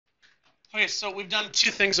Okay, so we've done two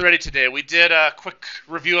things already today. We did a quick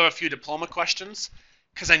review of a few diploma questions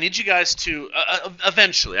because I need you guys to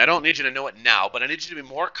eventually. I don't need you to know it now, but I need you to be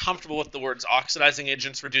more comfortable with the words oxidizing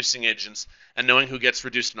agents, reducing agents, and knowing who gets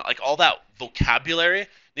reduced. Like all that vocabulary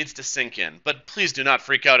needs to sink in. But please do not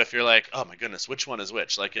freak out if you're like, oh my goodness, which one is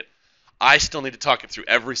which? Like it, I still need to talk it through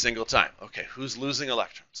every single time. Okay, who's losing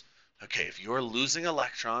electrons? Okay, if you're losing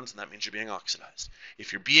electrons, then that means you're being oxidized.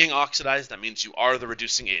 If you're being oxidized, that means you are the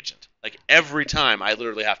reducing agent. Like every time, I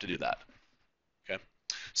literally have to do that. Okay,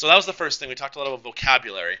 so that was the first thing. We talked a lot about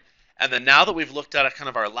vocabulary. And then now that we've looked at kind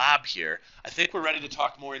of our lab here, I think we're ready to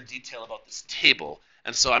talk more in detail about this table.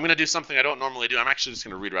 And so I'm going to do something I don't normally do. I'm actually just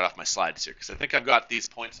going to read right off my slides here because I think I've got these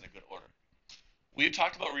points in a good order. We've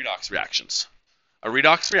talked about redox reactions. A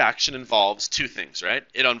redox reaction involves two things, right?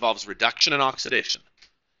 It involves reduction and oxidation.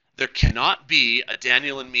 There cannot be a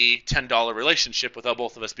Daniel and me $10 relationship without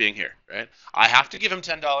both of us being here, right? I have to give him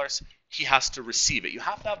 $10. He has to receive it. You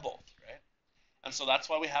have to have both, right? And so that's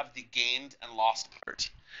why we have the gained and lost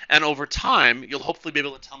part. And over time, you'll hopefully be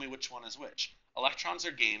able to tell me which one is which. Electrons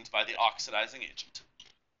are gained by the oxidizing agent.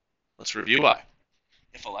 Let's review why.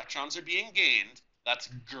 If electrons are being gained, that's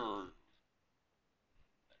GER.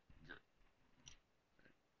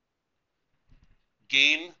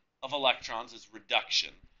 Gain of electrons is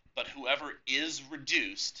reduction, but whoever is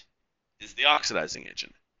reduced is the oxidizing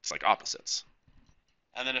agent. It's like opposites.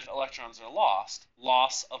 And then if electrons are lost,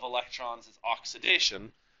 loss of electrons is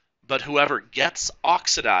oxidation, but whoever gets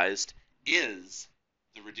oxidized is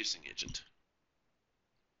the reducing agent.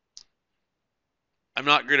 I'm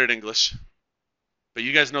not good at English, but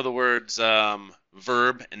you guys know the words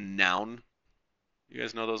verb and noun. You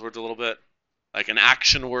guys know those words a little bit? Like an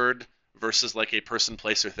action word versus like a person,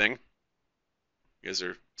 place, or thing. You guys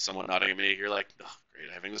are somewhat nodding at me. You're like, oh, great,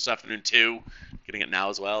 I have English this afternoon too. Getting it now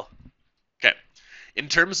as well. Okay. In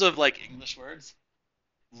terms of like English words,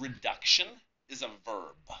 reduction is a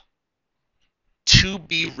verb. To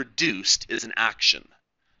be reduced is an action.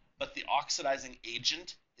 But the oxidizing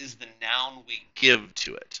agent is the noun we give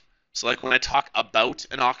to it. So like when I talk about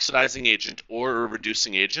an oxidizing agent or a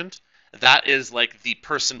reducing agent, that is like the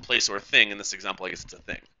person, place, or thing. In this example, I guess it's a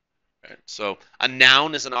thing. Right? So a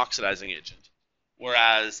noun is an oxidizing agent,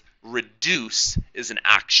 whereas reduce is an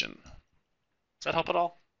action. Does that help at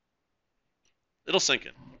all? It'll sink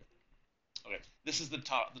in. Okay, this is the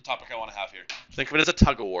topic I want to have here. Think of it as a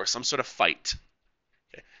tug of war, some sort of fight.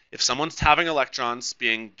 Okay. If someone's having electrons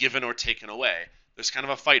being given or taken away, there's kind of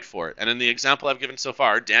a fight for it. And in the example I've given so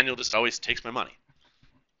far, Daniel just always takes my money.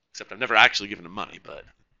 Except I've never actually given him money, but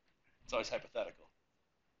it's always hypothetical.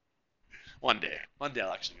 One day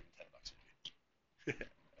I'll actually give him $10.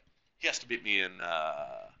 He has to beat me in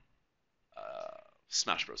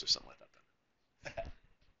Smash Bros or something like that. Then.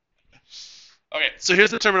 Okay, so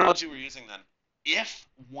here's the terminology we're using then. If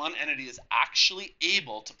one entity is actually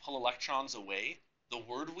able to pull electrons away, the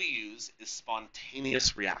word we use is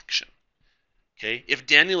spontaneous reaction. Okay, if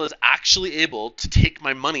Daniel is actually able to take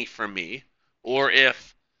my money from me, or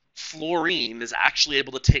if fluorine is actually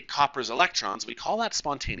able to take copper's electrons, we call that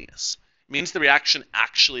spontaneous. It means the reaction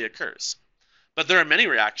actually occurs. But there are many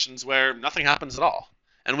reactions where nothing happens at all.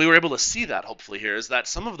 And we were able to see that, hopefully, here, is that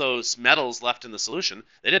some of those metals left in the solution,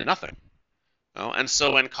 they did nothing. And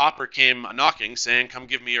so when copper came knocking, saying, come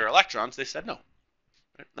give me your electrons, they said no.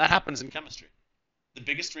 Right? That happens in chemistry. The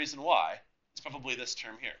biggest reason why is probably this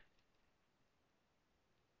term here.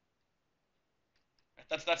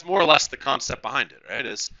 Right? That's more or less the concept behind it, right?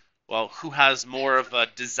 Is, well, who has more of a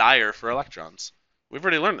desire for electrons? We've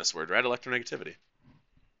already learned this word, right? Electronegativity.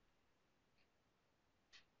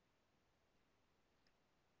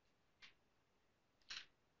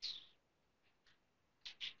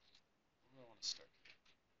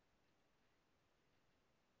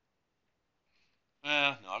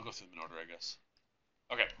 No, I'll go through them in order, I guess.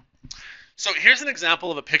 Okay. So here's an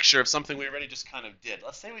example of a picture of something we already just kind of did.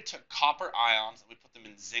 Let's say we took copper ions and we put them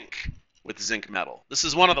in zinc with zinc metal. This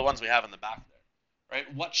is one of the ones we have in the back there,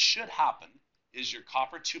 right? What should happen is your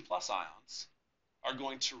copper 2 plus ions are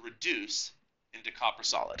going to reduce into copper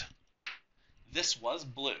solid. This was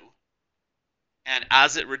blue, and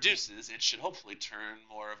as it reduces, it should hopefully turn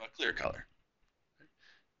more of a clear color.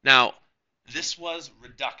 Now, this was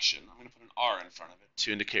reduction. I'm going to put an R in front of it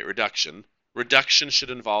to indicate reduction. Reduction should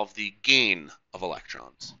involve the gain of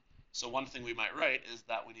electrons. So one thing we might write is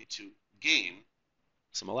that we need to gain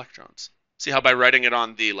some electrons. See how by writing it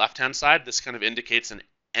on the left-hand side, this kind of indicates an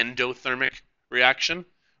endothermic reaction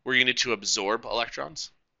where you need to absorb electrons?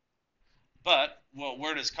 But, well,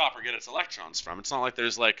 where does copper get its electrons from? It's not like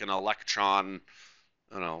there's like an electron,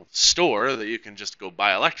 store that you can just go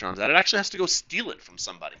buy electrons at. It actually has to go steal it from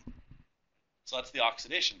somebody. So that's the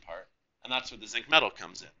oxidation part, and that's where the zinc metal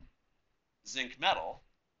comes in. Zinc metal,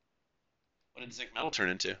 what did zinc metal turn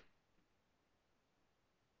into?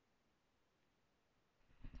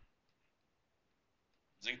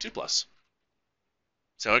 Zinc 2 plus.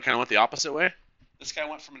 So it kind of went the opposite way. This guy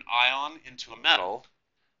went from an ion into a metal.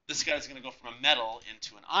 This guy's going to go from a metal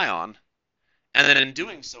into an ion. And then in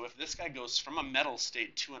doing so, if this guy goes from a metal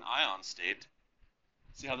state to an ion state,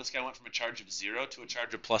 see how this guy went from a charge of 0 to a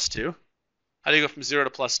charge of +2? How do you go from 0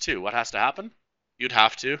 to +2? What has to happen? You'd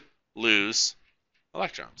have to lose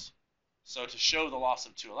electrons. So to show the loss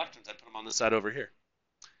of 2 electrons, I'd put them on this side over here.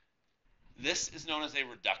 This is known as a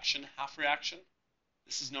reduction half reaction.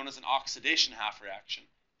 This is known as an oxidation half reaction.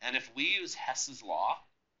 And if we use Hess's law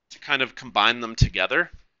to kind of combine them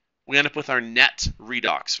together, we end up with our net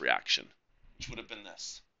redox reaction, which would have been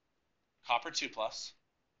this. Copper 2 plus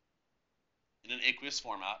in an aqueous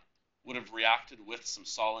format would have reacted with some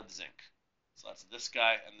solid zinc. So that's this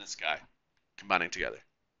guy and this guy combining together.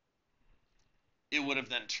 It would have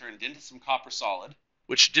then turned into some copper solid,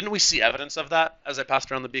 which didn't we see evidence of that as I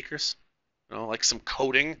passed around the beakers? You know, like some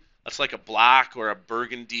coating that's like a black or a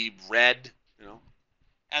burgundy red, you know.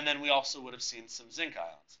 And then we also would have seen some zinc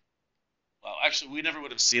ions. Well, actually, we never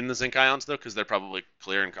would have seen the zinc ions, though, because they're probably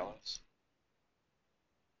clear in colors.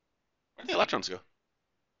 Where did the electrons go?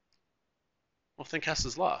 Well, think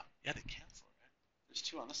Hess's law. Yeah, they cancel, right? There's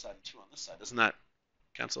 2 on this side and 2 on this side. Doesn't that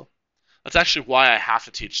cancel? That's actually why I have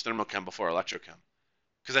to teach thermochem before electrochem.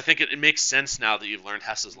 Because I think it makes sense now that you've learned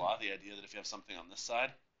Hess's law, the idea that if you have something on this side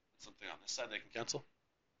and something on this side, they can cancel.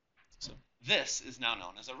 So this is now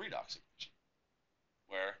known as a redox equation,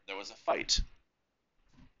 where there was a fight.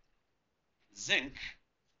 Zinc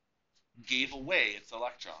gave away its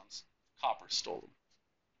electrons. Copper stole them.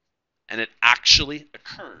 And it actually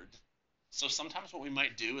occurred. So sometimes what we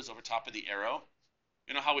might do is over top of the arrow,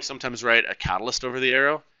 you know how we sometimes write a catalyst over the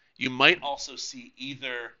arrow? You might also see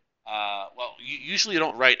either, usually you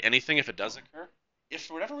don't write anything if it does occur. If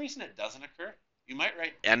for whatever reason it doesn't occur, you might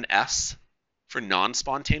write NS for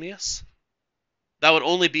non-spontaneous. That would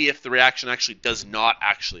only be if the reaction actually does not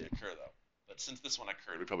actually occur, though. But since this one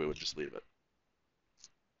occurred, we probably would just leave it.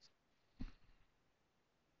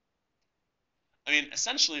 I mean,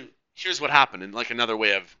 essentially, here's what happened in like another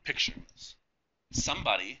way of picturing this.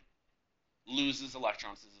 Somebody loses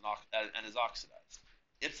electrons and is oxidized.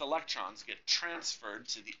 Its electrons get transferred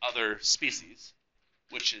to the other species,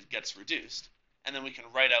 which gets reduced, and then we can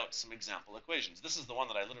write out some example equations. This is the one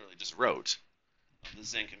that I literally just wrote, the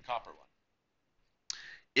zinc and copper one.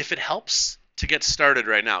 If it helps to get started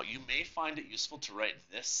right now, you may find it useful to write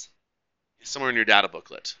this somewhere in your data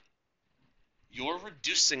booklet. Your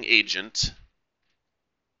reducing agent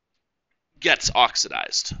gets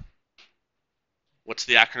oxidized. What's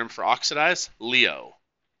the acronym for oxidize? LEO.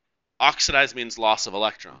 Oxidize means loss of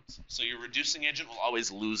electrons. So your reducing agent will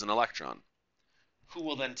always lose an electron. Who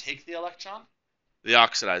will then take the electron? The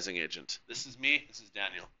oxidizing agent. This is me, this is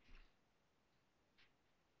Daniel.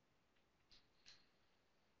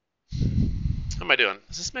 How am I doing?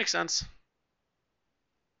 Does this make sense?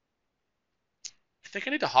 I think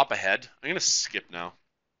I need to hop ahead. I'm going to skip now.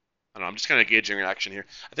 I don't know, I'm just kind of gauging reaction here.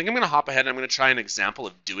 I think I'm going to hop ahead and I'm going to try an example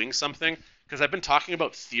of doing something, because I've been talking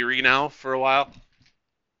about theory now for a while.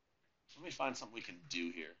 Let me find something we can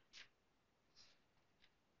do here.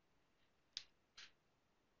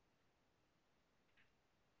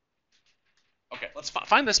 Okay, let's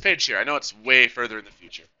find this page here. I know it's way further in the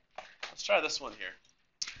future. Let's try this one here.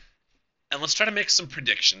 And let's try to make some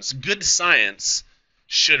predictions. Good science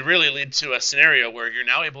should really lead to a scenario where you're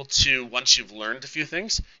now able to, once you've learned a few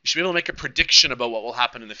things, you should be able to make a prediction about what will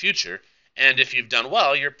happen in the future. And if you've done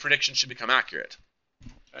well, your prediction should become accurate.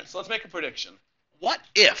 All right, so let's make a prediction. What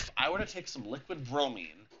if I were to take some liquid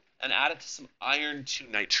bromine and add it to some iron 2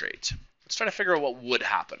 nitrate? Let's try to figure out what would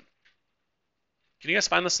happen. Can you guys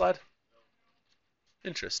find the slide?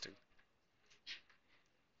 Interesting.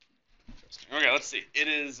 Okay, let's see. It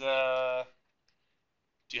is, do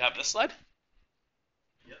you have this slide?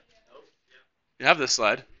 Yeah. Oh, yeah. You have this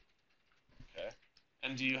slide. Okay.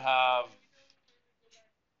 And do you have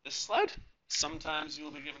this slide? Sometimes you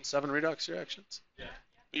will be given 7 redox reactions. Yeah.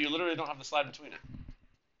 But you literally don't have the slide between it.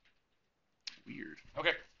 Weird.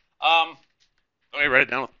 Okay. Okay, write it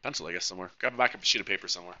down with a pencil, I guess, somewhere. Grab a backup sheet of paper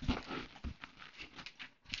somewhere. I'll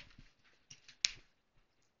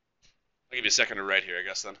give you a second to write here, I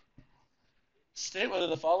guess, then. State whether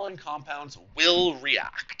the following compounds will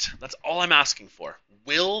react. That's all I'm asking for.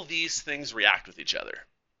 Will these things react with each other?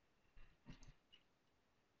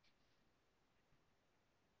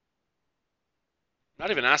 I'm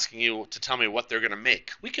not even asking you to tell me what they're going to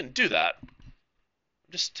make. We can do that.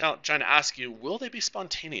 I'm just trying to ask you, will they be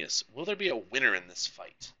spontaneous? Will there be a winner in this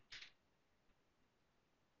fight?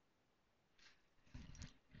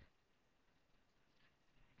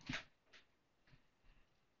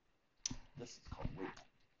 This is called wait.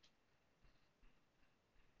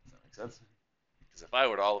 Does that make sense? Because if I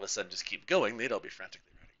were to all of a sudden just keep going, they'd all be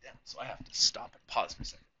frantically writing down. So I have to stop and pause for a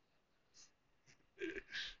second.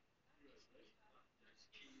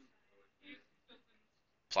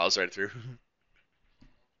 Plows right through.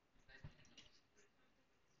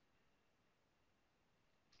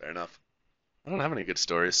 Fair enough. I don't have any good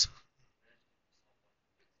stories.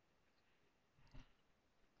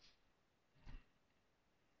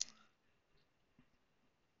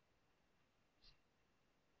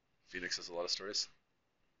 Phoenix has a lot of stories.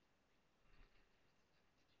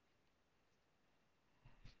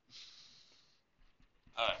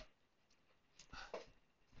 All right.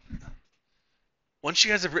 Once you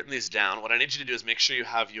guys have written these down, what I need you to do is make sure you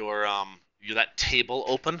have your that table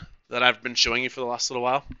open that I've been showing you for the last little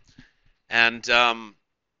while, and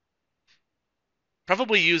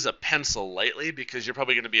probably use a pencil lightly because you're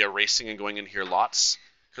probably going to be erasing and going in here lots.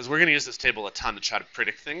 Because we're going to use this table a ton to try to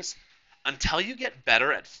predict things. Until you get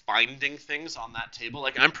better at finding things on that table,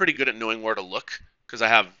 like I'm pretty good at knowing where to look because I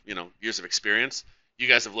have years of experience. You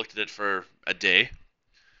guys have looked at it for a day.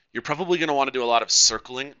 You're probably going to want to do a lot of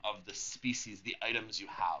circling of the species, the items you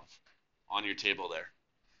have on your table there.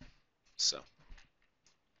 So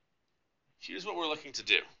here's what we're looking to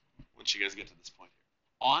do once you guys get to this point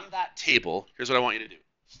here. On that table, here's what I want you to do.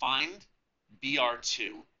 Find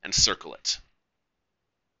BR2 and circle it.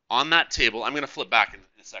 On that table, I'm going to flip back in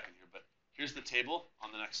a second here, but here's the table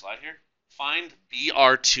on the next slide here. Find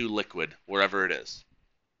BR2 liquid wherever it is.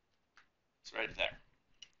 It's right there.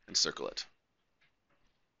 And circle it.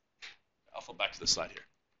 I'll flip back to the slide here.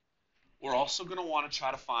 We're also going to want to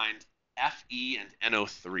try to find Fe and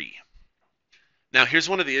NO3. Now, here's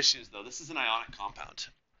one of the issues, though. This is an ionic compound.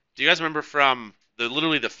 Do you guys remember from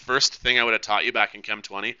literally the first thing I would have taught you back in Chem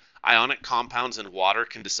 20? Ionic compounds in water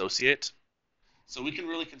can dissociate. So we can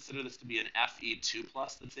really consider this to be an Fe2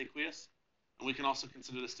 plus that's aqueous. And we can also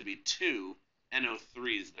consider this to be two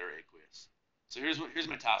NO3s that are aqueous. So here's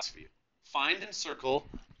my task for you. Find and circle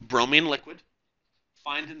bromine liquid.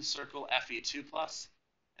 Find and circle Fe2 plus.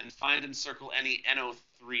 And find and circle any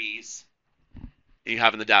NO3s you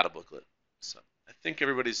have in the data booklet. So I think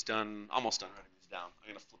everybody's almost done writing these down. I'm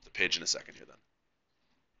going to flip the page in a second here then.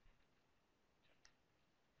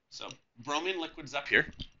 So bromine liquid's up here.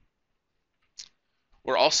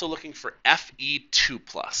 We're also looking for Fe2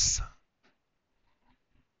 plus.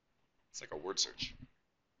 It's like a word search.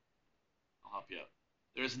 I'll help you out.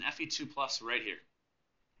 There's an Fe2 plus right here.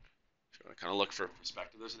 If you want to kind of look for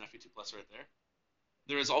perspective, there's an Fe2 plus right there.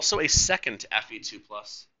 There is also a second Fe2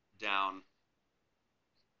 plus down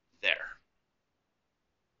there.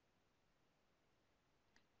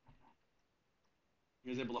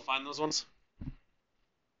 You guys able to find those ones?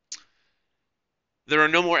 There are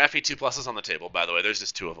no more Fe2 pluses on the table, by the way. There's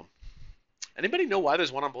just two of them. Anybody know why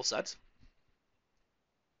there's one on both sides?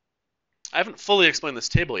 I haven't fully explained this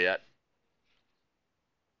table yet.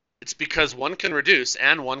 It's because one can reduce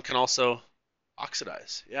and one can also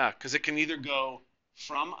oxidize. Yeah, because it can either go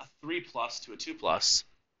from a 3 plus to a 2 plus,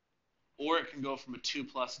 or it can go from a 2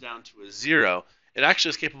 plus down to a 0. It actually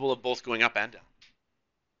is capable of both going up and down.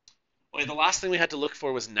 Okay, the last thing we had to look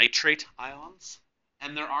for was nitrate ions.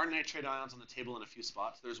 And there are nitrate ions on the table in a few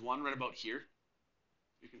spots. There's one right about here.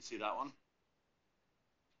 You can see that one.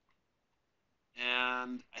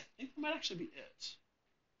 And I think that might actually be it.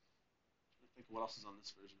 I think what else is on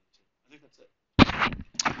this version of the table. I think that's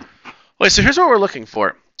it. Okay, so here's what we're looking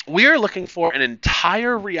for. We are looking for an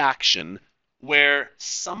entire reaction where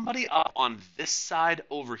somebody up on this side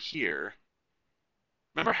over here,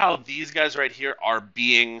 remember how these guys right here are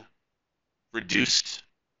being reduced?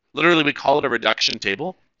 Literally, we call it a reduction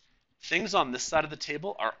table. Things on this side of the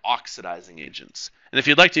table are oxidizing agents. And if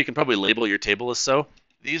you'd like to, you can probably label your table as so.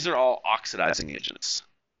 These are all oxidizing agents.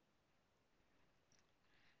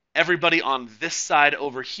 Everybody on this side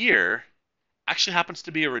over here actually happens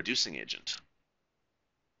to be a reducing agent.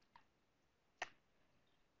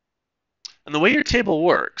 And the way your table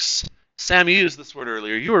works, Sam, you used this word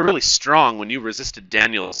earlier. You were really strong when you resisted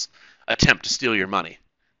Daniel's attempt to steal your money.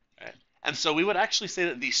 And so we would actually say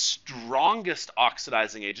that the strongest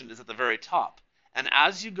oxidizing agent is at the very top. And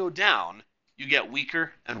as you go down, you get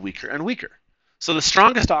weaker and weaker and weaker. So the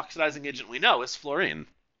strongest oxidizing agent we know is fluorine.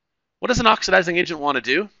 What does an oxidizing agent want to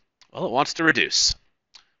do? Well, it wants to reduce.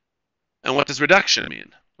 And what does reduction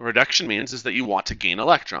mean? What reduction means is that you want to gain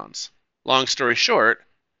electrons. Long story short,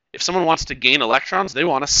 If someone wants to gain electrons, they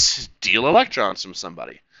want to steal electrons from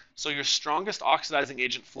somebody. So your strongest oxidizing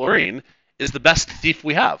agent, fluorine, is the best thief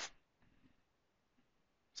we have.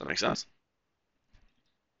 Does that make sense?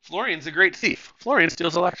 Fluorine's a great thief. Fluorine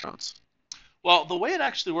steals electrons. Well, the way it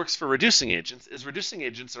actually works for reducing agents is reducing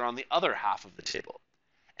agents are on the other half of the table.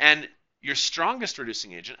 And your strongest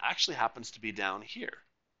reducing agent actually happens to be down here,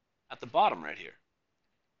 at the bottom right here.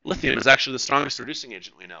 Lithium is actually the strongest reducing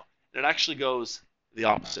agent we know. And it actually goes the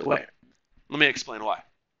opposite way. Let me explain why.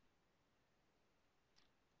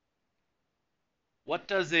 What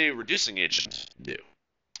does a reducing agent do?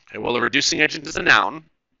 Okay, well, a reducing agent is a noun.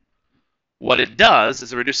 What it does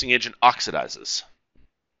is a reducing agent oxidizes.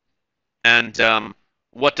 And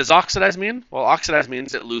what does oxidize mean? Well, oxidize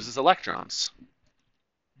means it loses electrons.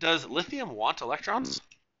 Does lithium want electrons?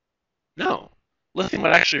 No. Lithium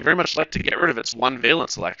would actually very much like to get rid of its one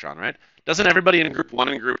valence electron, right? Doesn't everybody in group 1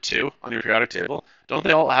 and group 2 on your periodic table, don't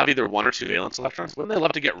they all have either 1 or 2 valence electrons? Wouldn't they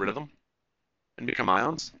love to get rid of them and become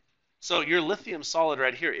ions? So your lithium solid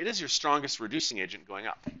right here, it is your strongest reducing agent going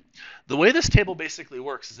up. The way this table basically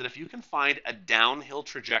works is that if you can find a downhill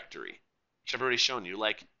trajectory, which I've already shown you,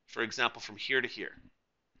 like, for example, from here to here,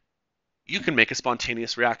 you can make a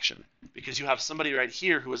spontaneous reaction because you have somebody right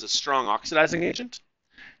here who is a strong oxidizing agent,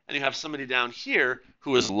 and you have somebody down here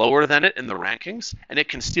who is lower than it in the rankings, and it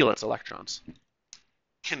can steal its electrons.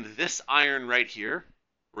 Can this iron right here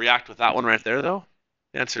react with that one right there, though?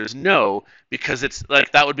 The answer is no, because it's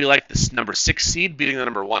like that would be like this number 6 seed beating the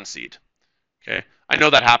number 1 seed. Okay, I know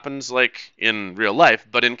that happens like in real life,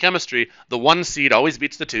 but in chemistry, the 1 seed always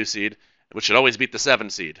beats the 2 seed, which should always beat the 7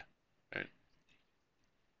 seed. Right?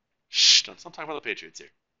 Shh! Don't talk about the Patriots here.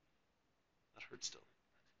 That hurts still.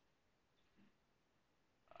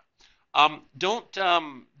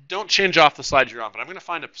 Don't change off the slide you're on, but I'm going to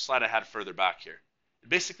find a slide I had further back here. It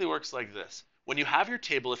basically works like this. When you have your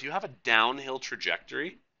table, if you have a downhill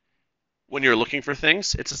trajectory, when you're looking for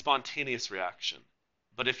things, it's a spontaneous reaction.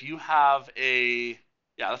 But if you have a,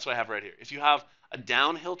 yeah, that's what I have right here. If you have a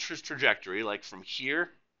downhill trajectory, like from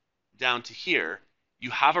here down to here,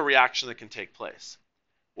 you have a reaction that can take place.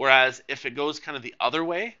 Whereas if it goes kind of the other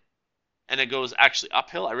way, and it goes actually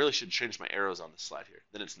uphill, I really should change my arrows on this slide here.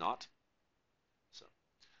 Then it's not. So,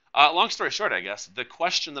 long story short, I guess, the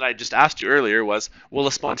question that I just asked you earlier was, will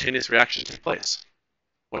a spontaneous reaction take place?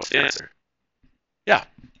 What's the answer? Yeah.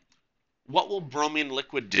 What will bromine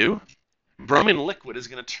liquid do? Bromine liquid is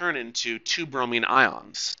going to turn into 2 bromine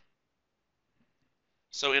ions.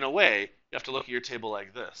 So in a way, you have to look at your table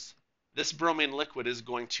like this. This bromine liquid is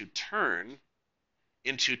going to turn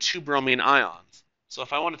into 2 bromine ions. So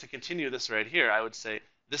if I wanted to continue this right here, I would say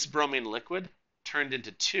this bromine liquid turned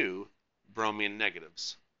into 2 bromine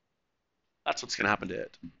negatives. That's what's going to happen to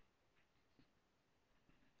it.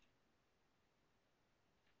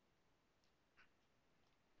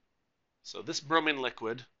 So this bromine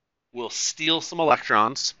liquid will steal some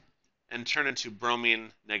electrons and turn into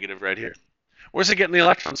bromine negative right here. Where's it getting the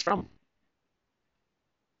electrons from?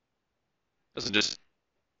 It doesn't just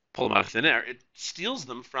pull them out of thin air. It steals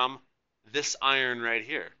them from this iron right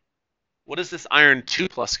here. What is this iron 2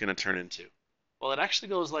 plus going to turn into? Well, it actually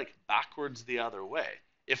goes like backwards the other way.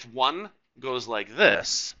 If one goes like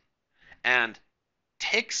this and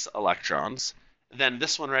takes electrons, then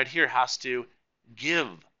this one right here has to give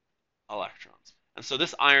electrons. And so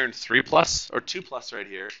this iron 3 plus or 2 plus right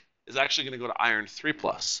here is actually going to go to iron 3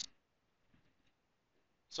 plus.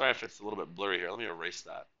 Sorry if it's a little bit blurry here. Let me erase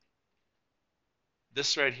that.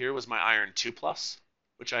 This right here was my iron 2 plus,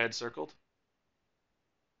 which I had circled.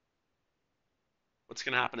 What's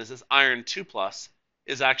going to happen is this iron 2 plus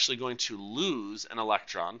is actually going to lose an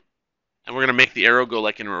electron, and we're going to make the arrow go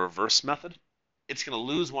like in a reverse method. It's going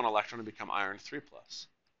to lose 1 electron and become iron 3 plus.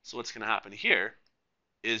 So what's going to happen here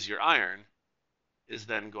is your iron is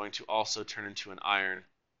then going to also turn into an iron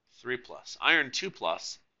 3 plus. Iron 2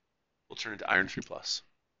 plus will turn into iron 3 plus.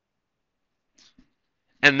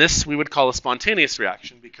 And this we would call a spontaneous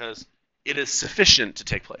reaction because it is sufficient to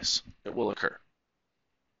take place. It will occur.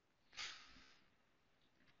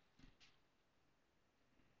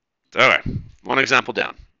 All right, one example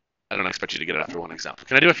down. I don't expect you to get it after one example.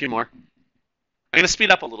 Can I do a few more? I'm going to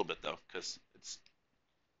speed up a little bit, though, because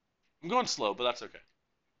I'm going slow, but that's okay.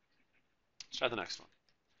 Let's try the next one.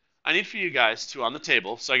 I need for you guys to, on the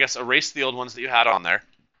table, so I guess erase the old ones that you had on there.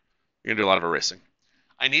 You're going to do a lot of erasing.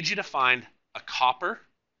 I need you to find a copper,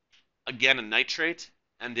 again a nitrate,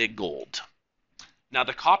 and a gold. Now,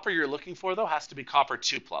 the copper you're looking for, though, has to be copper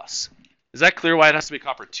 2 plus. Is that clear why it has to be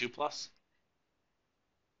copper 2 plus?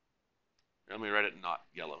 Let me write it not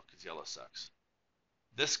yellow, because yellow sucks.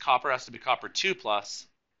 This copper has to be copper 2 plus,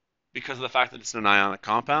 because of the fact that it's an ionic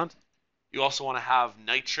compound. You also want to have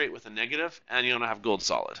nitrate with a negative, and you want to have gold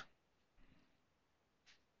solid.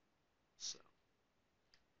 So,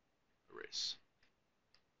 erase.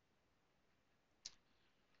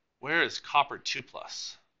 Where is copper 2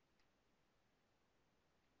 plus?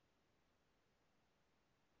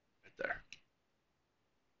 Right there.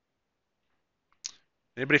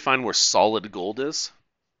 Anybody find where solid gold is?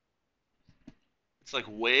 It's like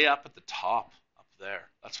way up at the top, up there.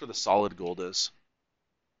 That's where the solid gold is.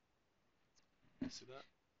 See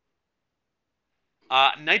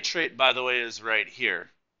that? Nitrate, by the way, is right here.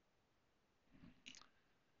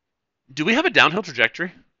 Do we have a downhill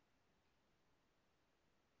trajectory?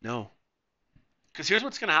 No. Because here's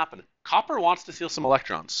what's going to happen. Copper wants to steal some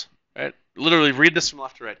electrons, right? Literally, read this from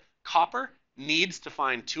left to right. Copper needs to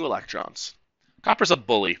find 2 electrons. Copper's a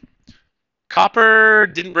bully. Copper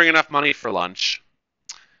didn't bring enough money for lunch.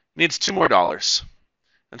 Needs $2 more.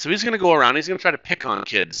 And so he's going to go around, he's going to try to pick on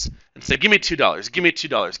kids and say, give me $2, give me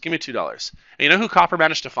 $2, give me $2. And you know who Copper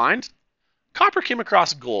managed to find? Copper came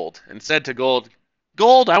across gold and said to gold,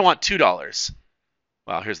 gold, I want $2.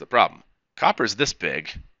 Well, here's the problem. Copper's this big,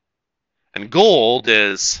 and gold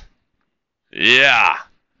is, yeah.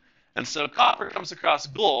 And so copper comes across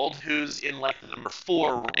gold, who's in like the number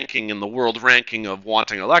 4 ranking in the world ranking of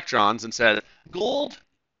wanting electrons, and said, gold,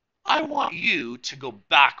 I want you to go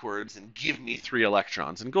backwards and give me 3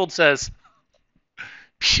 electrons. And gold says,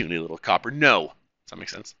 puny little copper, no. Does that make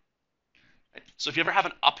sense? Right? So if you ever have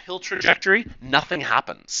an uphill trajectory, nothing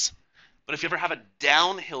happens. But if you ever have a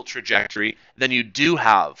downhill trajectory, then you do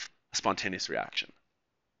have a spontaneous reaction.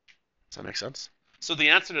 Does that make sense? So the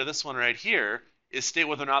answer to this one right here is state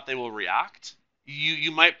whether or not they will react.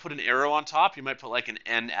 You might put an arrow on top. You might put like an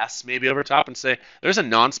NS maybe over top and say, there's a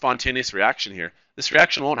non-spontaneous reaction here. This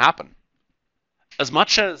reaction won't happen. As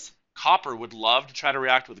much as copper would love to try to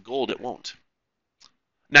react with gold, it won't.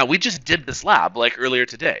 Now, we just did this lab like earlier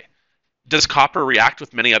today. Does copper react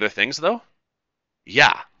with many other things, though?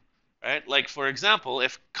 Yeah. Right? Like, for example,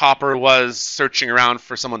 if copper was searching around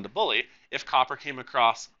for someone to bully, if copper came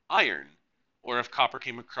across iron, or if copper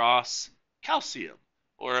came across calcium,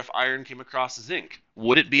 or if iron came across zinc,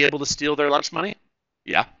 would it be able to steal their lunch money?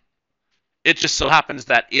 Yeah. It just so happens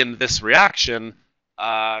that in this reaction,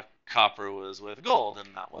 copper was with gold, and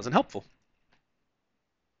that wasn't helpful. Does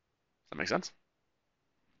that make sense?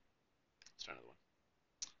 Let's try another one.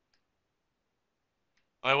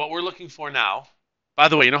 All right, what we're looking for now, by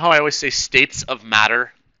the way, you know how I always say states of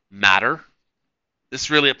matter matter? This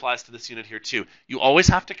really applies to this unit here too. You always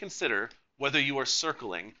have to consider whether you are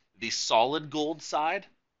circling the solid gold side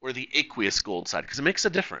or the aqueous gold side, because it makes a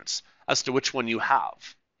difference as to which one you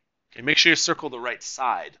have. Okay, make sure you circle the right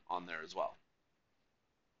side on there as well.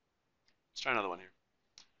 Let's try another one here.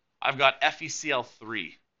 I've got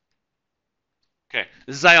FeCl3. Okay,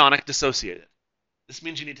 this is ionic dissociated. This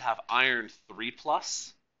means you need to have iron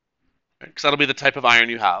 3+, because that'll be the type of iron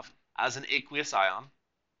you have, as an aqueous ion.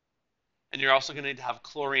 And you're also going to need to have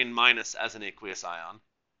chlorine minus as an aqueous ion.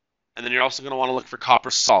 And then you're also going to want to look for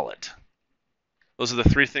copper solid. Those are the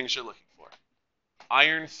 3 things you're looking for.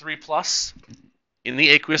 Iron 3+ in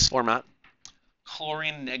the aqueous format,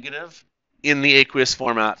 chlorine negative in the aqueous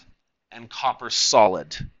format, and copper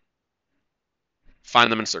solid. Find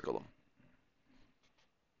them and circle them.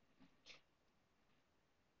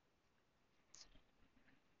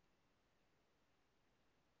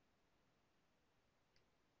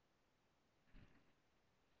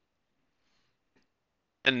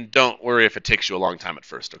 And don't worry if it takes you a long time at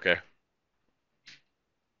first, okay?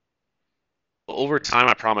 Over time,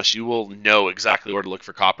 I promise you will know exactly where to look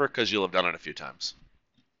for copper because you'll have done it a few times.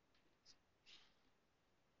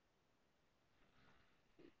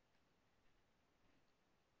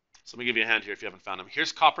 So let me give you a hand here if you haven't found them.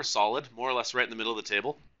 Here's copper solid, more or less right in the middle of the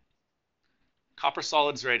table. Copper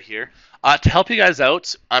solid's right here. To help you guys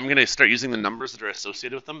out, I'm going to start using the numbers that are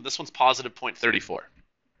associated with them. This one's positive 0.34.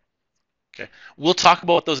 Okay, we'll talk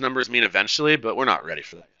about what those numbers mean eventually, but we're not ready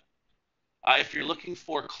for that yet. If you're looking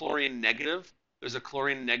for chlorine negative, there's a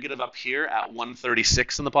chlorine negative up here at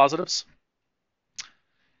 136 in the positives.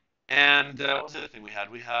 And what was the other thing we had?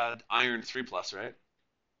 We had iron 3+, right?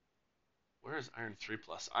 Where is iron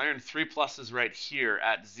 3+? Iron 3+ is right here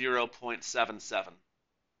at 0.77.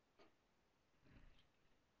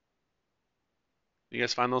 You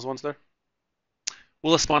guys find those ones there?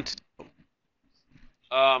 Will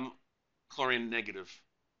chlorine negative.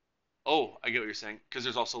 Oh, I get what you're saying. Because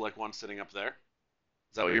there's also like one sitting up there.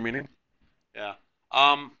 Is that what you're meaning? Yeah.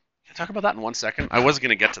 Can I talk about that in 1 second? I was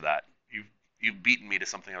going to get to that. You've beaten me to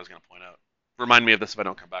something I was going to point out. Remind me of this if I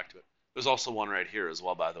don't come back to it. There's also one right here as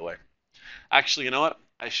well, by the way. Actually, you know what?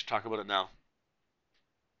 I should talk about it now.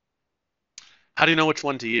 How do you know which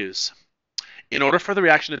one to use? In order for the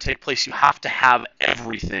reaction to take place, you have to have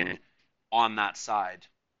everything on that side.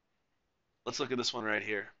 Let's look at this one right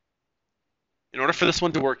here. In order for this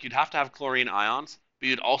one to work, you'd have to have chlorine ions, but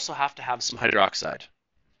you'd also have to have some hydroxide.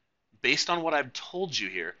 Based on what I've told you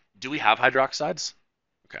here, do we have hydroxides?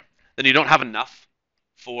 Okay. Then you don't have enough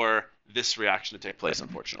for this reaction to take place,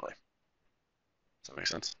 unfortunately. Does that make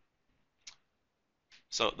sense?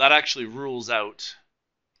 So that actually rules out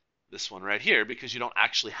this one right here because you don't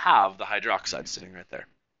actually have the hydroxide sitting right there.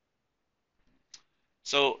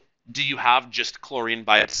 So do you have just chlorine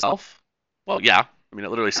by itself? Well, yeah. I mean, it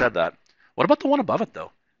literally said that. What about the one above it,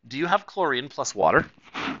 though? Do you have chlorine plus water?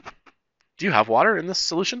 Do you have water in this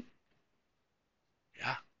solution?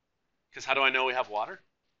 Yeah. Because how do I know we have water?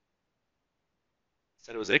 It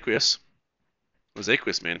said it was aqueous. What does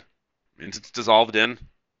aqueous mean? It means it's dissolved in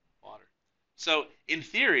water. So in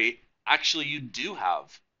theory, actually you do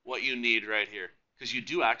have what you need right here because you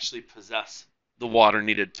do actually possess the water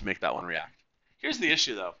needed to make that one react. Here's the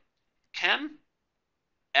issue though. Can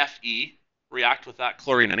Fe react with that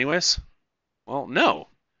chlorine anyways? Well, no,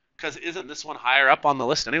 because isn't this one higher up on the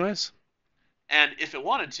list anyways? And if it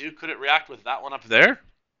wanted to, could it react with that one up there?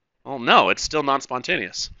 Well, no, it's still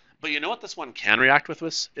non-spontaneous. But you know what this one can react with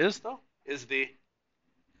is though? Is the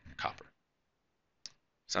copper.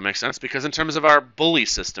 Does that make sense? Because in terms of our bully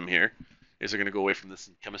system here, is are going to go away from this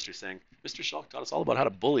in chemistry saying, Mr. Schalk taught us all about how to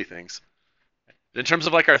bully things. In terms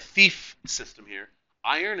of like our thief system here,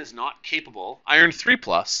 iron is not capable, iron 3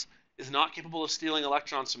 plus is not capable of stealing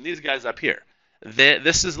electrons from these guys up here.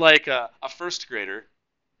 This is like a first grader.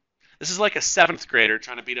 This is like a 7th grader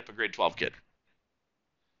trying to beat up a grade 12 kid.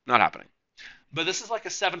 Not happening. But this is like a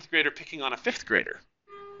 7th grader picking on a 5th grader.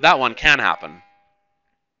 That one can happen. Does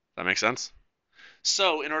that make sense?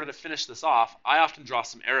 So in order to finish this off, I often draw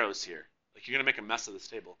some arrows here. Like you're going to make a mess of this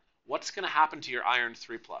table. What's going to happen to your iron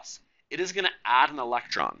 3 plus? It is going to add an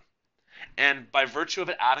electron. And by virtue of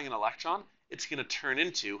it adding an electron, it's going to turn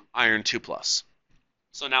into iron 2 plus.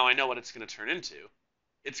 So now I know what it's going to turn into.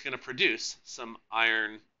 It's going to produce some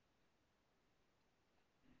iron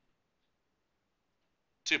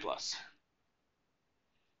 2 plus.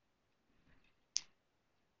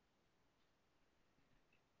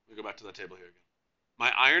 Let me go back to the table here again.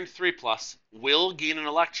 My iron 3 plus will gain an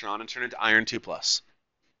electron and turn into iron 2 plus.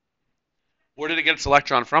 Where did it get its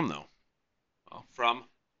electron from, though? Well, from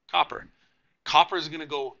copper. Copper is going to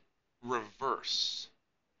go reverse.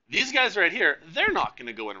 These guys right here, they're not going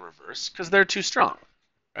to go in reverse because they're too strong,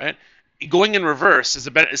 right? Going in reverse is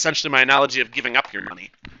essentially my analogy of giving up your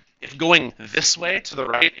money. If going this way to the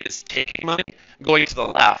right is taking money, going to the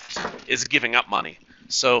left is giving up money.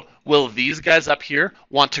 So will these guys up here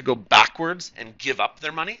want to go backwards and give up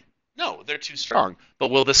their money? No, they're too strong.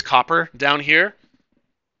 But will this copper down here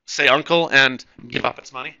say uncle and give up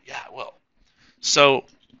its money? Yeah, it will. So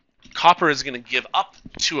copper is going to give up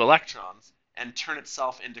 2 electrons and turn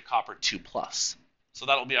itself into copper 2 plus. So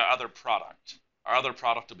that'll be our other product. Our other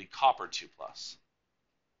product will be copper 2 plus.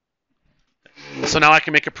 So now I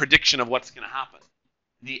can make a prediction of what's going to happen.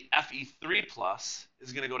 The Fe3 plus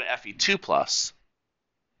is going to go to Fe2 plus,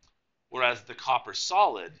 whereas the copper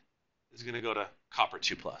solid is going to go to copper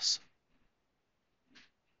 2 plus.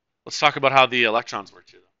 Let's talk about how the electrons work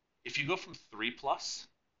too. If you go from 3 plus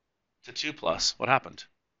to 2 plus, what happened?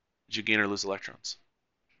 Did you gain or lose electrons?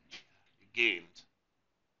 You gained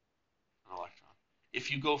an electron.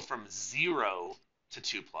 If you go from 0 to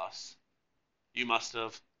 2 plus, you must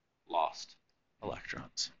have lost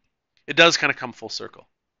electrons. It does kind of come full circle.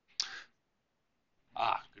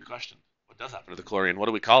 Good question. What does happen to the chlorine? What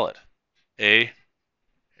do we call it?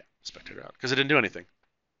 Spectator out. Because it didn't do anything.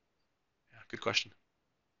 Yeah, good question.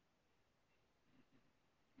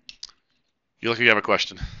 You look like you have a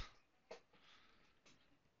question.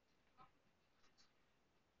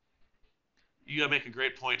 You make a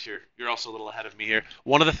great point here. You're also a little ahead of me here.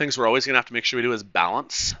 One of the things we're always going to have to make sure we do is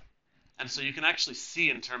balance. And so you can actually see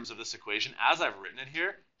in terms of this equation, as I've written it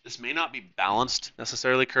here, this may not be balanced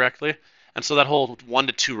necessarily correctly. And so that whole 1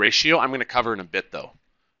 to 2 ratio, I'm going to cover in a bit though.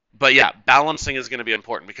 But yeah, balancing is going to be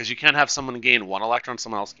important because you can't have someone gain 1 electron,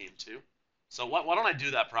 someone else gain 2. So why don't I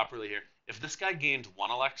do that properly here? If this guy gained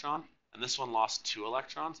 1 electron and this one lost 2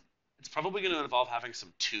 electrons, it's probably going to involve having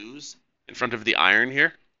some 2's in front of the iron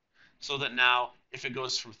here. So that now, if it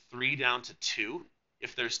goes from 3 down to 2,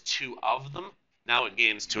 if there's 2 of them, now it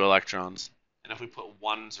gains 2 electrons. And if we put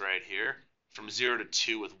 1's right here, from 0 to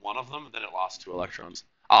 2 with 1 of them, then it lost 2 electrons.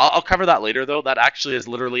 I'll cover that later, though. That actually is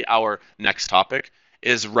literally our next topic,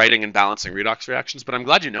 is writing and balancing redox reactions. But I'm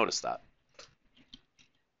glad you noticed that.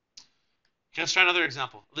 Okay, let's try another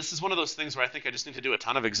example. This is one of those things where I think I just need to do a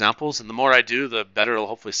ton of examples, and the more I do, the better it'll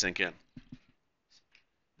hopefully sink in.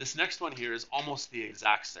 This next one here is almost the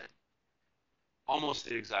exact same. Almost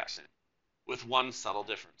the exact same, with one subtle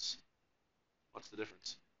difference. What's the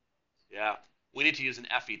difference? Yeah, we need to use an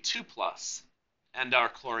Fe2 plus and our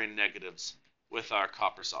chlorine negatives with our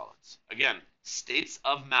copper solids. Again, states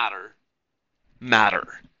of matter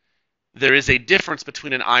matter. There is a difference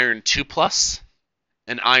between an iron 2 plus,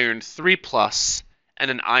 an iron 3 plus,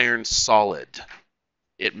 and an iron solid.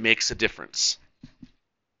 It makes a difference.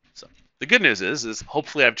 So the good news is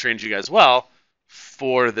hopefully I've trained you guys well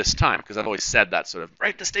for this time, because I've always said that sort of,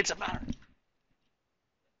 right, the states of matter.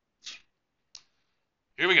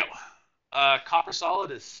 Here we go. Copper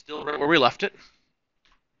solid is still right where we left it.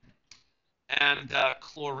 And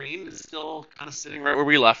chlorine is still kind of sitting right where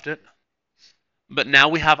we left it. But now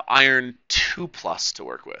we have iron 2 plus to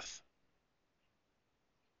work with.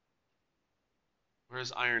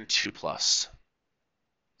 Where's iron 2 plus?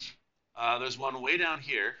 There's one way down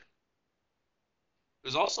here.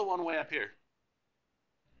 There's also one way up here.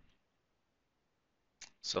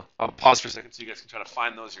 So I'll pause for a second so you guys can try to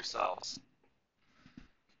find those yourselves.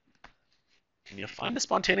 Can you find a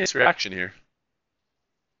spontaneous reaction here?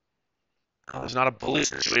 Oh, there's not a bully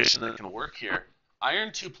situation that can work here.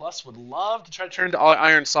 Iron 2 plus would love to try to turn into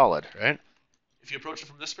iron solid, right? If you approach it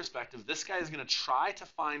from this perspective, this guy is going to try to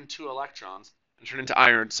find 2 electrons and turn into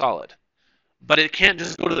iron solid. But it can't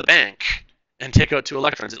just go to the bank and take out 2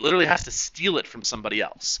 electrons. It literally has to steal it from somebody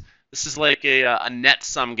else. This is like a net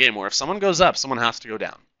sum game where if someone goes up, someone has to go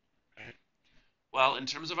down. Right? Well, in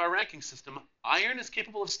terms of our ranking system, iron is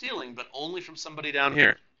capable of stealing, but only from somebody down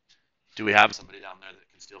here. Do we have somebody down there that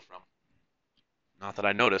it can steal from? Not that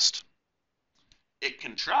I noticed. It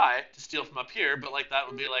can try to steal from up here, but like that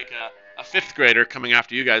would be like a 5th grader coming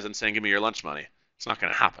after you guys and saying, give me your lunch money. It's not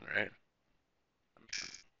going to happen, right?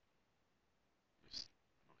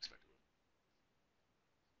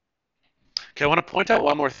 Okay, I want to point out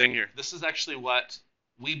one more thing here. This is actually what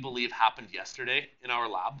we believe happened yesterday in our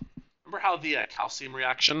lab. Remember how the calcium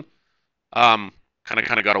reaction kind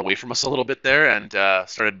of got away from us a little bit there and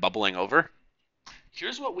started bubbling over?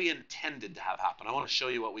 Here's what we intended to have happen. I want to show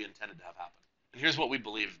you what we intended to have happen. And here's what we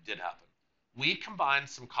believe did happen. We combined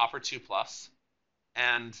some copper 2 plus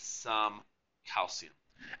and some calcium.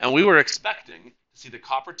 And we were expecting to see the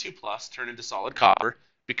copper 2 plus turn into solid copper,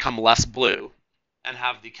 become less blue, and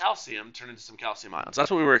have the calcium turn into some calcium ions. That's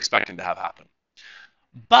what we were expecting to have happen.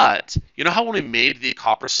 But you know how when we made the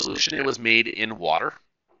copper solution, it was made in water?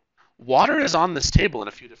 Water is on this table in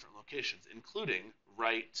a few different locations, including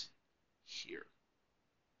right here.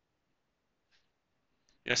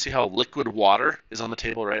 You guys see how liquid water is on the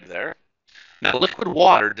table right there? Now, liquid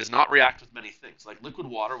water does not react with many things. Like liquid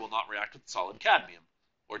water will not react with solid cadmium,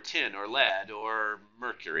 or tin, or lead, or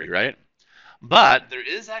mercury, right? But there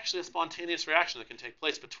is actually a spontaneous reaction that can take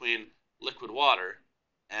place between liquid water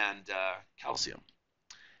and calcium.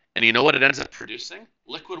 And you know what it ends up producing?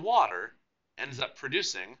 Liquid water ends up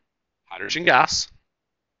producing hydrogen gas.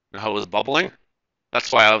 You know how it was bubbling?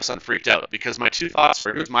 That's why I all of a sudden freaked out, because my 2 thoughts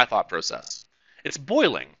were, here's my thought process. It's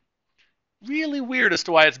boiling. Really weird as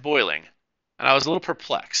to why it's boiling. And I was a little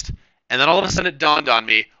perplexed. And then all of a sudden it dawned on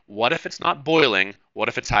me, what if it's not boiling? What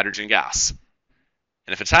if it's hydrogen gas?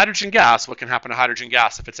 And if it's hydrogen gas, what can happen to hydrogen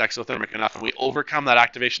gas if it's exothermic enough and we overcome that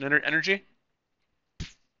activation energy?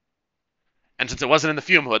 And since it wasn't in the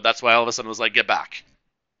fume hood, that's why all of a sudden it was like, get back.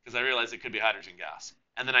 Because I realized it could be hydrogen gas.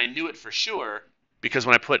 And then I knew it for sure because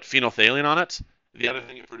when I put phenolphthalein on it, the other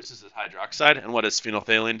thing it produces is hydroxide. And what does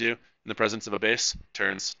phenolphthalein do in the presence of a base?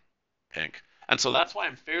 Turns pink. And so that's why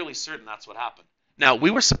I'm fairly certain that's what happened. Now,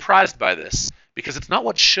 we were surprised by this because it's not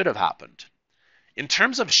what should have happened. In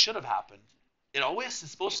terms of should have happened, it always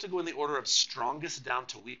is supposed to go in the order of strongest down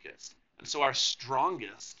to weakest. And so our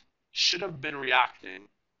strongest should have been reacting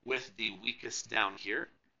with the weakest down here.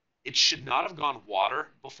 It should not have gone water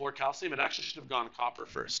before calcium. It actually should have gone copper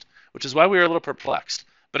first, which is why we were a little perplexed.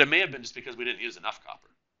 But it may have been just because we didn't use enough copper,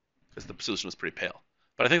 because the solution was pretty pale.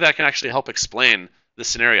 But I think that can actually help explain this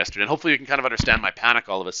scenario yesterday. And hopefully you can kind of understand my panic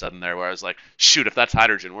all of a sudden there, where I was like, shoot, if that's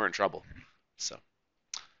hydrogen, we're in trouble. So,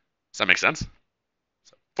 does that make sense?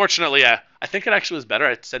 So, fortunately, I think it actually was better.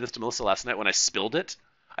 I said this to Melissa last night when I spilled it.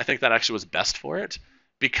 I think that actually was best for it,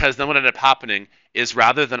 because then what ended up happening is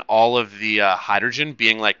rather than all of the hydrogen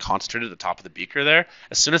being like concentrated at the top of the beaker there,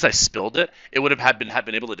 as soon as I spilled it, it would have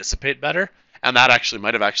been able to dissipate better, and that actually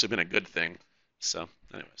might have actually been a good thing. So,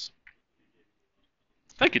 anyways.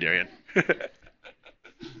 Thank you, Darian.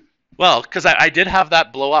 Well, because I did have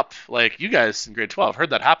that blow up, like you guys in grade 12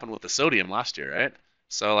 heard that happen with the sodium last year, right?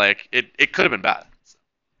 So like it could have been bad. So,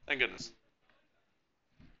 thank goodness.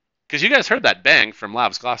 Because you guys heard that bang from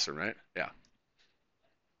Lab's classroom, right? Yeah.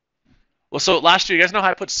 Well, so last year, you guys know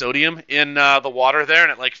how I put sodium in the water there,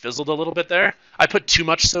 and it like fizzled a little bit there. I put too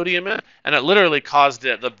much sodium in, and it literally caused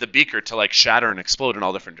the beaker to like shatter and explode in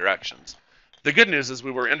all different directions. The good news is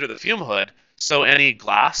we were under the fume hood, so any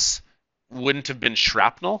glass wouldn't have been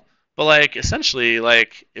shrapnel, but like essentially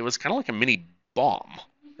like it was kind of like a mini bomb,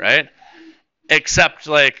 right? Except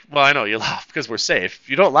like, well, I know you laugh because we're safe.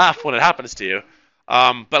 You don't laugh when it happens to you.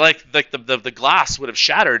 But like the glass would have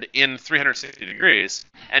shattered in 360 degrees,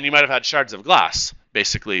 and you might have had shards of glass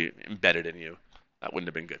basically embedded in you. That wouldn't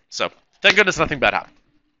have been good. So thank goodness nothing bad happened.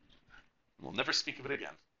 We'll never speak of it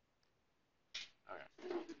again. All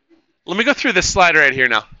right. Let me go through this slide right here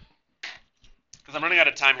now, because I'm running out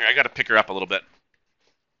of time here. I got to pick her up a little bit.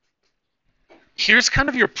 Here's kind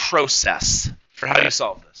of your process for how you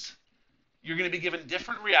solve this. You're going to be given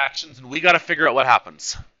different reactions, and we got to figure out what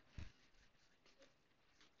happens.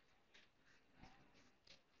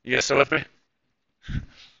 You guys still with me?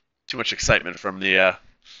 Too much excitement from the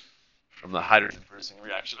hydrogen producing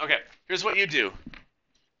reaction. Okay, here's what you do.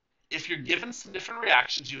 If you're given some different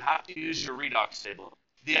reactions, you have to use your redox table.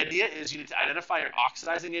 The idea is you need to identify your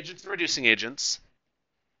oxidizing agents and reducing agents,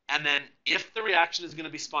 and then if the reaction is going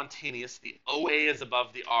to be spontaneous, the OA is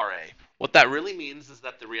above the RA. What that really means is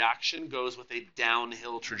that the reaction goes with a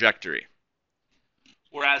downhill trajectory.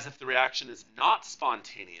 Whereas if the reaction is not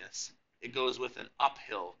spontaneous, it goes with an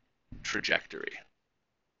uphill trajectory.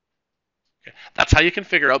 Okay. That's how you can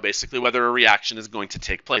figure out basically whether a reaction is going to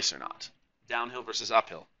take place or not. Downhill versus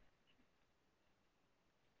uphill.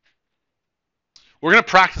 We're going to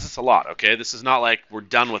practice this a lot, okay? This is not like we're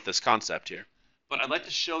done with this concept here. But I'd like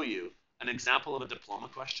to show you an example of a diploma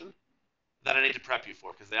question that I need to prep you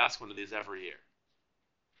for, because they ask one of these every year.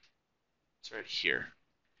 It's right here.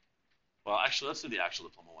 Well, actually, let's do the actual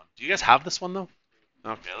diploma one. Do you guys have this one, though?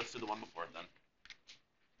 Okay, let's do the one before it, then.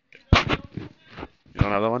 You don't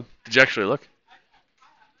have that one? Did you actually look?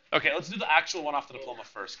 Okay, let's do the actual one off the diploma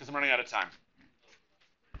first, because I'm running out of time.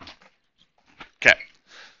 Okay.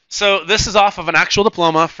 So this is off of an actual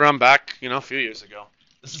diploma from back, a few years ago.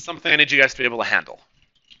 This is something I need you guys to be able to handle.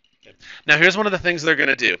 Okay. Now, here's one of the things they're going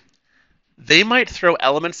to do. They might throw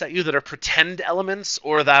elements at you that are pretend elements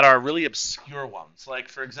or that are really obscure ones. Like,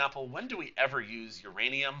 for example, when do we ever use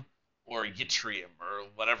uranium or yttrium or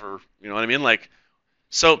whatever, you know what I mean? Like,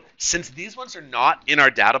 so since these ones are not in our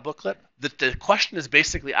data booklet, the question is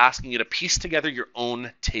basically asking you to piece together your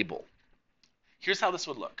own table. Here's how this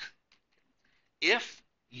would look. If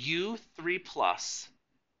U3 plus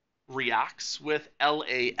reacts with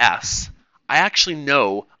LAS, I actually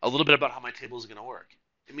know a little bit about how my table is going to work.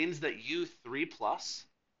 It means that U3 plus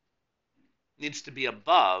needs to be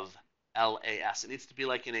above LAS. It needs to be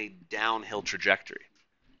like in a downhill trajectory.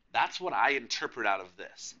 That's what I interpret out of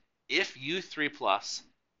this. If U3 plus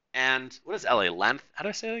and, what is LA? How do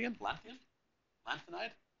I say it again? Lanthanide?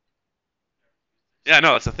 Lanthanide? Yeah,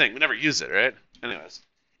 no, it's a thing. We never use it, right? Anyways,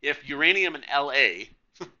 if uranium and La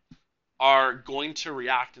are going to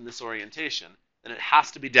react in this orientation, then it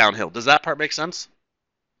has to be downhill. Does that part make sense?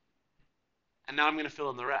 And now I'm going to fill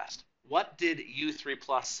in the rest. What did U3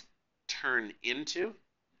 plus turn into?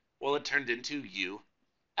 Well, it turned into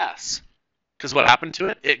US. Because what happened to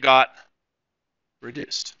it? It got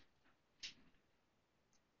reduced.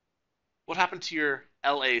 What happened to your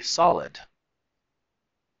La solid?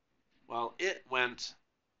 Well, it went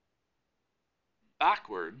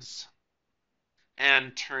backwards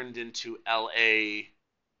and turned into La3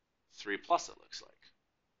 plus, it looks like.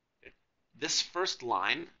 Okay. This first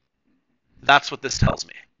line, that's what this tells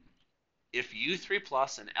me. If U3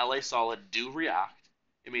 plus and La solid do react,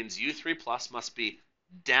 it means U3 plus must be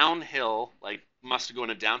downhill, like must go in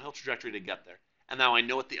a downhill trajectory to get there. And now I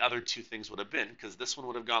know what the other two things would have been, because this one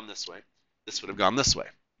would have gone this way, this would have gone this way.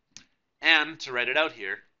 And to write it out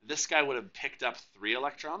here, this guy would have picked up 3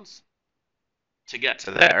 electrons to get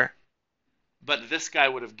to there, but this guy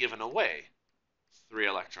would have given away 3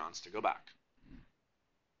 electrons to go back.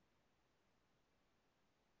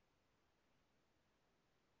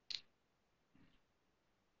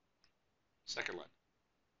 Second line.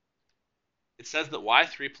 It says that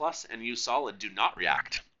Y3 plus and U solid do not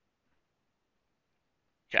react.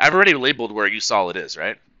 Okay, I've already labeled where U solid is,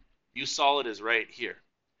 right? U solid is right here.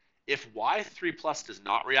 If Y3 plus does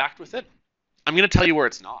not react with it, I'm going to tell you where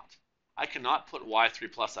it's not. I cannot put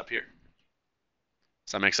Y3 plus up here.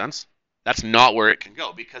 Does that make sense? That's not where it can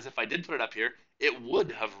go, because if I did put it up here, it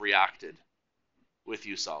would have reacted with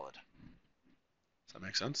U solid. Does that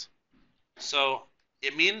make sense? So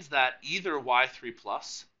it means that either Y3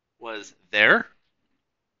 plus was there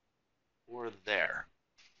or there.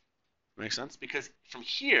 Makes sense? Because from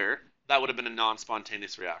here, that would have been a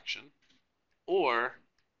non-spontaneous reaction. Or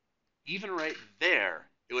even right there,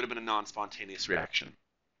 it would have been a non-spontaneous reaction.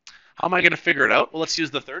 How am I going to figure it out? Well, let's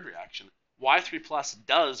use the third reaction. Y3 plus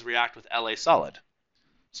does react with La solid.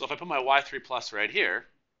 So if I put my Y3 plus right here,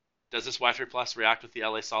 does this Y3 plus react with the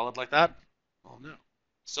La solid like that? Well, no.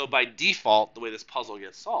 So by default, the way this puzzle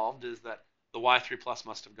gets solved is that the Y3 plus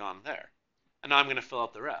must have gone there. And now I'm going to fill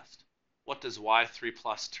out the rest. What does Y3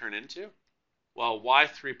 plus turn into? Well,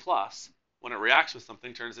 Y3 plus, when it reacts with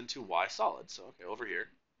something, turns into Y solid. So, okay, over here,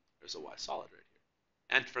 there's a Y solid right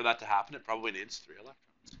here. And for that to happen, it probably needs 3 electrons.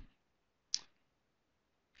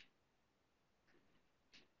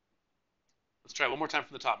 Let's try it one more time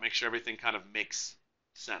from the top, make sure everything kind of makes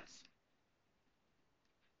sense.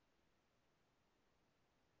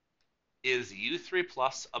 Is U3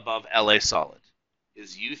 plus above La solid?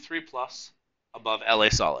 Is U3 plus above La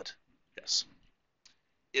solid? Yes.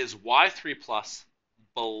 Is Y3 plus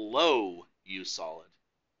below U solid?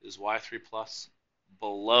 Is Y3 plus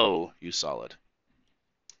below U solid?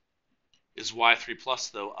 Is Y3 plus,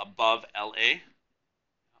 though, above La?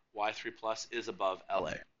 Y3 plus is above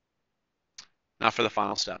La. Now for the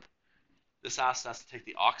final step. This asks us to take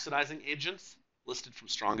the oxidizing agents listed from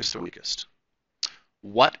strongest to weakest.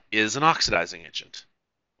 What is an oxidizing agent?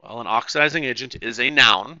 Well, an oxidizing agent is a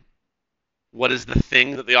noun. What is the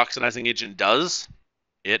thing that the oxidizing agent does?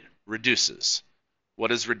 It reduces. What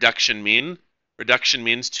does reduction mean? Reduction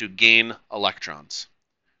means to gain electrons.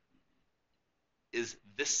 Is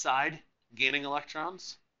this side gaining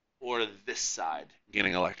electrons or this side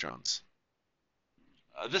gaining electrons?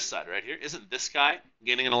 This side right here, isn't this guy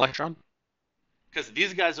gaining an electron? Because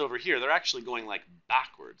these guys over here, they're actually going like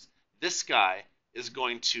backwards. This guy is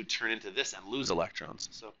going to turn into this and lose electrons.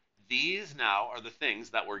 So these now are the things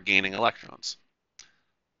that were gaining electrons.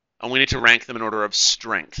 And we need to rank them in order of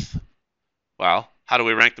strength. Well, how do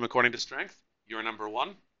we rank them according to strength? You're number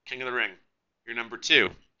 1, king of the ring. You're number 2,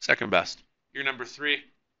 second best. You're number 3,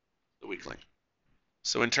 the weakling.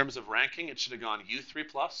 So in terms of ranking, it should have gone U3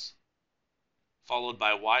 plus, followed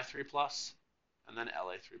by Y3 plus, and then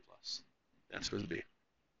La3 plus. The answer is B.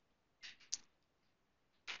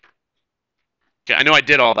 Okay, I know I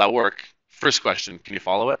did all that work. First question, can you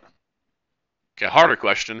follow it? Okay, harder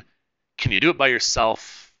question, can you do it by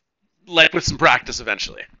yourself, like with some practice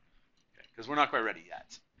eventually? Because we're not quite ready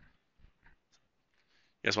yet.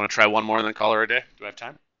 You guys want to try one more and then call her a day? Do I have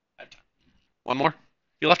time? I have time. One more?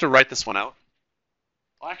 You'll have to write this one out.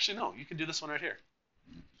 Well, actually, no. You can do this one right here.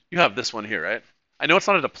 You have this one here, right? I know it's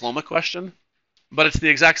not a diploma question, but it's the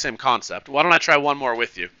exact same concept. Why don't I try one more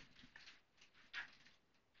with you?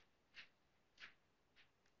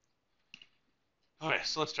 Okay,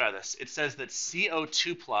 so let's try this. It says that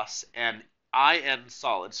CO2 plus and In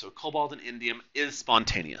solid, so cobalt and indium, is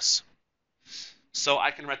spontaneous. So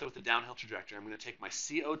I can write that with the downhill trajectory. I'm going to take my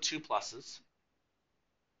CO2 pluses,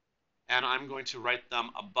 and I'm going to write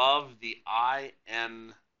them above the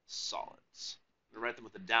In solids. I'm going to write them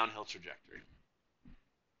with the downhill trajectory,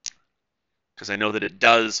 because I know that it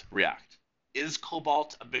does react. Is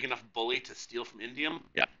cobalt a big enough bully to steal from indium?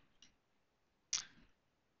 Yeah.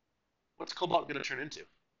 What's cobalt going to turn into?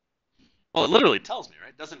 Well, it literally tells me,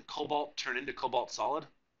 right? Doesn't cobalt turn into cobalt solid?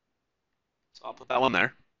 So I'll put that one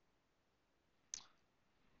there.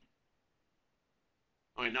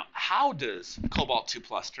 Okay, now how does cobalt 2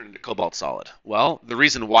 plus turn into cobalt solid? Well, the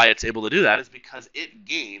reason why it's able to do that is because it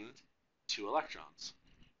gained 2 electrons.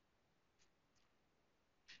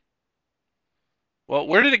 Well,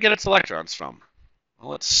 where did it get its electrons from?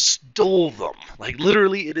 Well, it stole them. Like,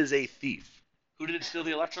 literally, it is a thief. Who did it steal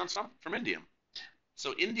the electrons from? From indium.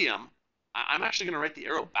 So indium, I'm actually going to write the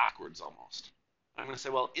arrow backwards almost. I'm going to say,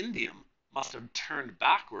 well, indium must have turned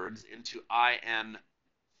backwards into In3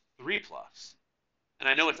 plus. And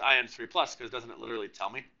I know it's In3 plus because doesn't it literally tell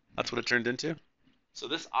me that's what it turned into? So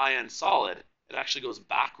this In solid, it actually goes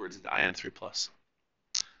backwards into In3 plus.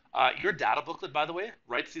 Your data booklet, by the way,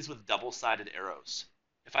 writes these with double-sided arrows.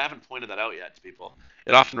 If I haven't pointed that out yet to people,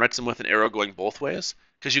 it often writes them with an arrow going both ways,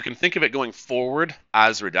 because you can think of it going forward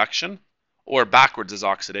as reduction or backwards as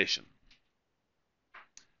oxidation.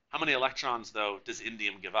 How many electrons, though, does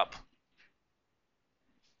indium give up?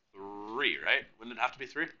 3, right? Wouldn't it have to be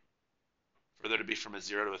 3? For there to be from a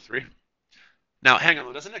 0 to a 3? Now, hang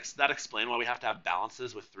on, doesn't that explain why we have to have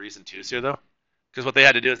balances with 3s and 2s here, though? Because what they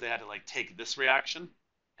had to do is they had to like take this reaction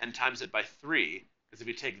and times it by 3, because if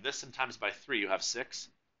you take this and times by 3, you have 6.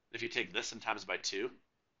 If you take this and times by 2,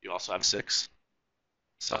 you also have 6.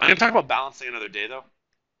 So I'm going to talk about balancing another day, though.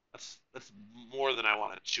 That's more than I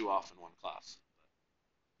want to chew off in one class.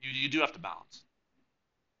 You do have to balance.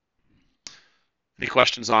 Any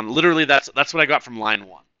questions on? Literally, that's what I got from line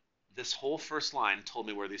 1. This whole first line told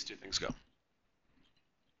me where these two things go.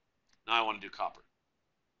 Now I want to do copper.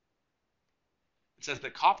 It says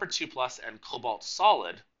that copper 2 plus and cobalt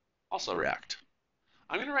solid also react.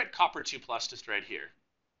 I'm going to write copper 2 plus just right here,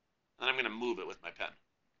 and I'm going to move it with my pen.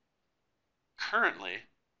 Currently,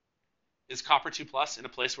 is copper 2 plus in a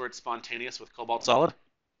place where it's spontaneous with cobalt solid?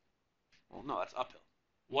 Well, no, that's uphill.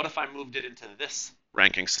 What if I moved it into this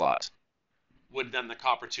ranking slot? Would then the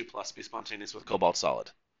copper 2 plus be spontaneous with cobalt solid?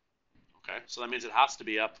 Okay, so that means it has to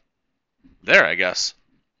be up there, I guess.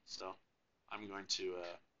 So I'm going to...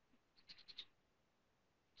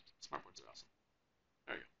 Smartboards are awesome.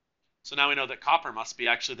 There you go. So now we know that copper must be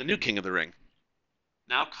actually the new king of the ring.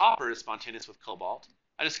 Now copper is spontaneous with cobalt.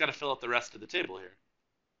 I just got to fill out the rest of the table here.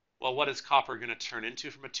 Well, what is copper going to turn into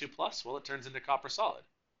from a 2 plus? Well, it turns into copper solid.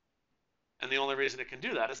 And the only reason it can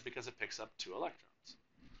do that is because it picks up 2 electrons.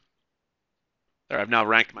 There, I've now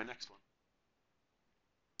ranked my next one.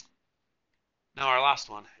 Now our last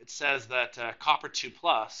one. It says that copper 2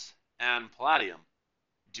 plus and palladium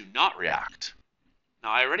do not react.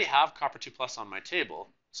 Now I already have copper 2 plus on my table,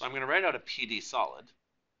 so I'm going to write out a PD solid. And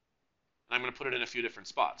I'm going to put it in a few different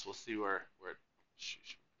spots. We'll see where it...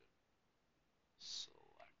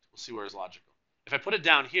 Select. We'll see where it's logical. If I put it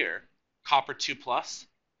down here, copper 2 plus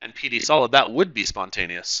and PD solid, that would be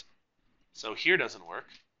spontaneous. So here doesn't work.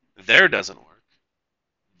 There doesn't work.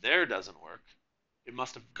 There doesn't work. It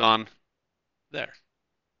must have gone there.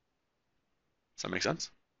 Does that make sense?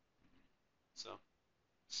 So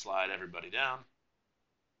slide everybody down.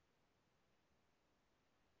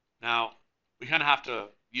 Now, we kind of have to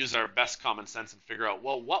use our best common sense and figure out,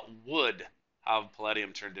 well, what would have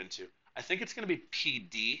palladium turned into? I think it's going to be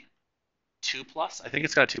PD 2 plus. I think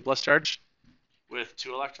it's got a 2 plus charge with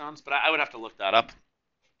 2 electrons, but I would have to look that up.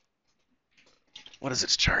 What is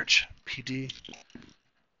its charge? PD.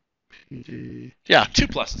 Yeah, 2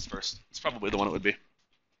 pluses first. It's probably the one it would be.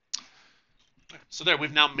 So there,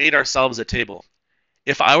 we've now made ourselves a table.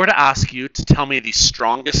 If I were to ask you to tell me the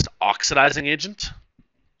strongest oxidizing agent,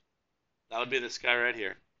 that would be this guy right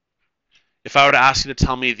here. If I were to ask you to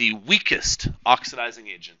tell me the weakest oxidizing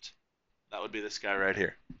agent, that would be this guy right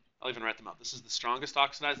here. I'll even write them out. This is the strongest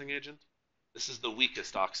oxidizing agent. This is the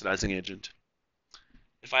weakest oxidizing agent.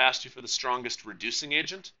 If I asked you for the strongest reducing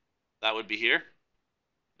agent, that would be here.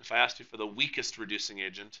 If I asked you for the weakest reducing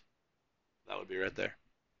agent, that would be right there.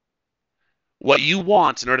 What you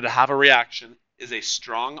want in order to have a reaction is a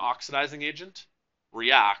strong oxidizing agent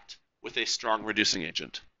react with a strong reducing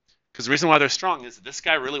agent. Because the reason why they're strong is this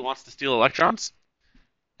guy really wants to steal electrons,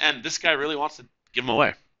 and this guy really wants to give them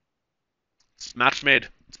away. It's match made.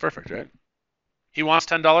 It's perfect, right? He wants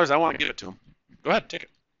 $10. I want to give it to him. Go ahead, take it.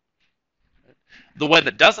 The way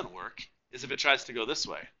that doesn't work is if it tries to go this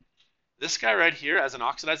way. This guy right here, as an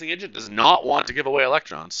oxidizing agent, does not want to give away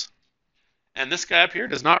electrons. And this guy up here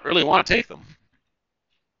does not really want to take them.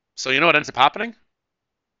 So you know what ends up happening?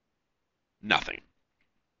 Nothing.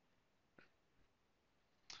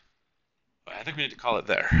 I think we need to call it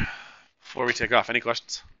there. Before we take off, any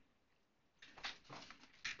questions?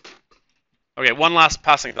 Okay, one last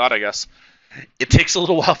passing thought, I guess. It takes a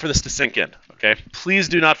little while for this to sink in, okay? Please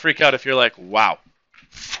do not freak out if you're like, wow.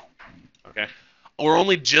 Okay? We're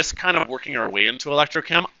only just kind of working our way into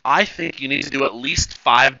electrochem. I think you need to do at least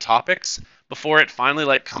 5 topics before it finally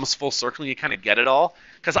like comes full circle and you kind of get it all.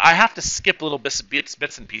 Because I have to skip little bits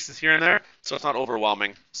and pieces here and there, so it's not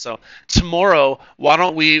overwhelming. So tomorrow, why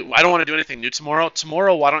don't we, I don't want to do anything new tomorrow.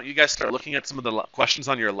 Tomorrow, why don't you guys start looking at some of the questions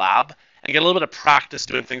on your lab and get a little bit of practice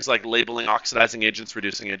doing things like labeling oxidizing agents,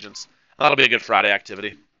 reducing agents. That'll be a good Friday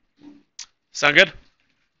activity. Sound good?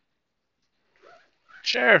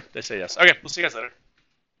 Sure. They say yes. Okay, we'll see you guys later.